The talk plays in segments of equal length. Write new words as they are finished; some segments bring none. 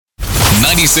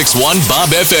96.1 Bob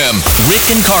FM. Rick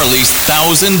and Carly's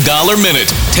 $1,000 Minute.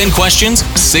 10 questions,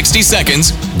 60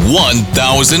 seconds,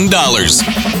 $1,000.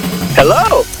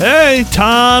 Hello. Hey,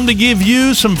 time to give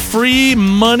you some free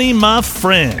money, my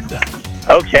friend.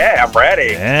 Okay, I'm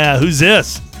ready. Yeah, who's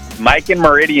this? Mike in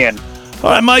Meridian. All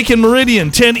right, Mike in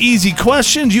Meridian, 10 easy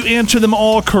questions. You answer them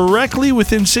all correctly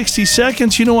within 60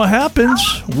 seconds. You know what happens?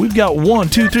 We've got 1,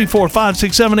 2, 3, 4, 5,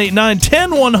 6, 7, 8, 9,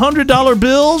 10 $100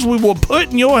 bills we will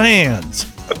put in your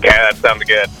hands. Okay, that sounds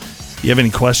good. You have any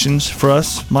questions for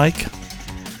us, Mike?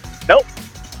 Nope.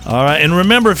 All right, and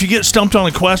remember, if you get stumped on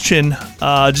a question,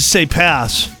 just say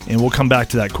pass, and we'll come back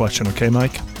to that question, okay,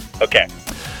 Mike? Okay.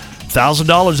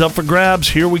 $1,000 up for grabs.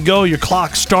 Here we go. Your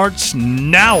clock starts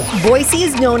now. Boise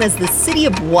is known as the city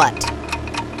of what?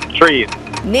 Trees.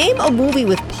 Name a movie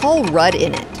with Paul Rudd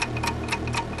in it.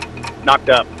 Knocked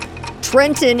Up.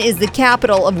 Trenton is the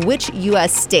capital of which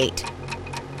U.S. state?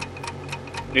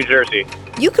 New Jersey.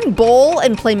 You can bowl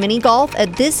and play mini golf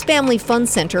at this family fun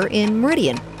center in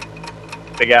Meridian.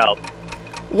 Big Al.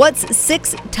 What's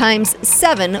 6 times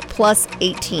 7 plus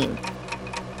 18?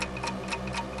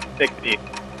 60.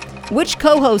 Which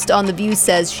co-host on The View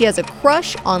says she has a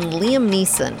crush on Liam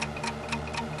Neeson?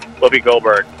 Whoopi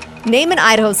Goldberg. Name an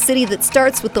Idaho city that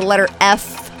starts with the letter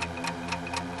F.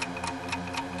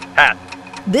 Pass.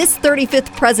 This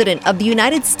 35th president of the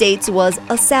United States was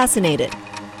assassinated.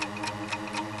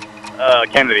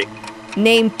 Kennedy.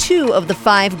 Name 2 of the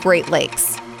 5 Great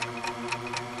Lakes.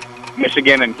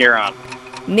 Michigan and Huron.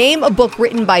 Name a book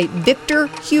written by Victor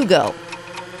Hugo.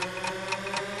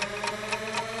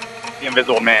 The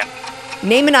Invisible Man.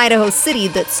 Name an Idaho city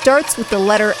that starts with the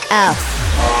letter F.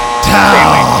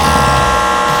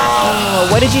 Oh,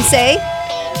 what did you say?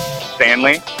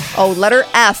 Stanley. Oh, letter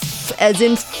F, as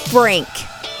in Frank.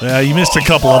 Yeah, you missed a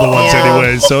couple other ones Yeah,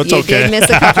 anyway, so it's okay. You did miss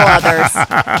a couple others.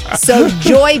 So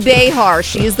Joy Behar,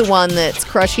 she's the one that's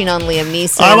crushing on Liam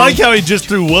Neeson. I like how he just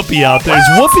threw Whoopi out there. Is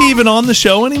Whoopi even on the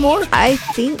show anymore? I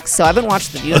think so. I haven't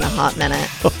watched The View in a hot minute.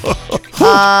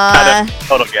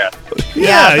 Total guess.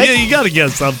 Yeah, but you got to get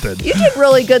something. you did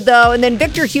really good, though. And then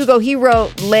Victor Hugo, he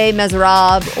wrote Les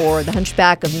Miserables or The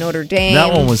Hunchback of Notre Dame.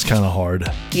 That one was kind of hard.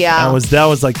 Yeah. That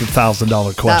was like the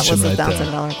 $1,000 question That was right a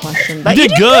there. $1,000 question. But You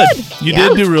did good. You Yeah.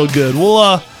 did do real good.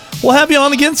 We'll have you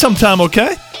on again sometime, okay?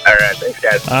 All right, thanks,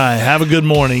 guys. All right, have a good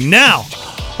morning. Now,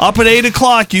 up at 8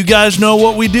 o'clock, you guys know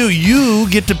what we do. You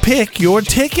get to pick your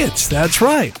tickets. That's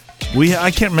right.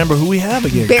 I can't remember who we have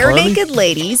again. Bare Carly? Naked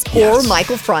Ladies Yes. or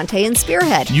Michael Fronte and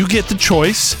Spearhead. You get the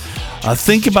choice.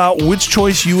 Think about which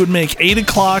choice you would make. 8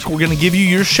 o'clock, we're going to give you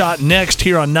your shot next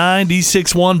here on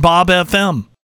 96.1 Bob FM.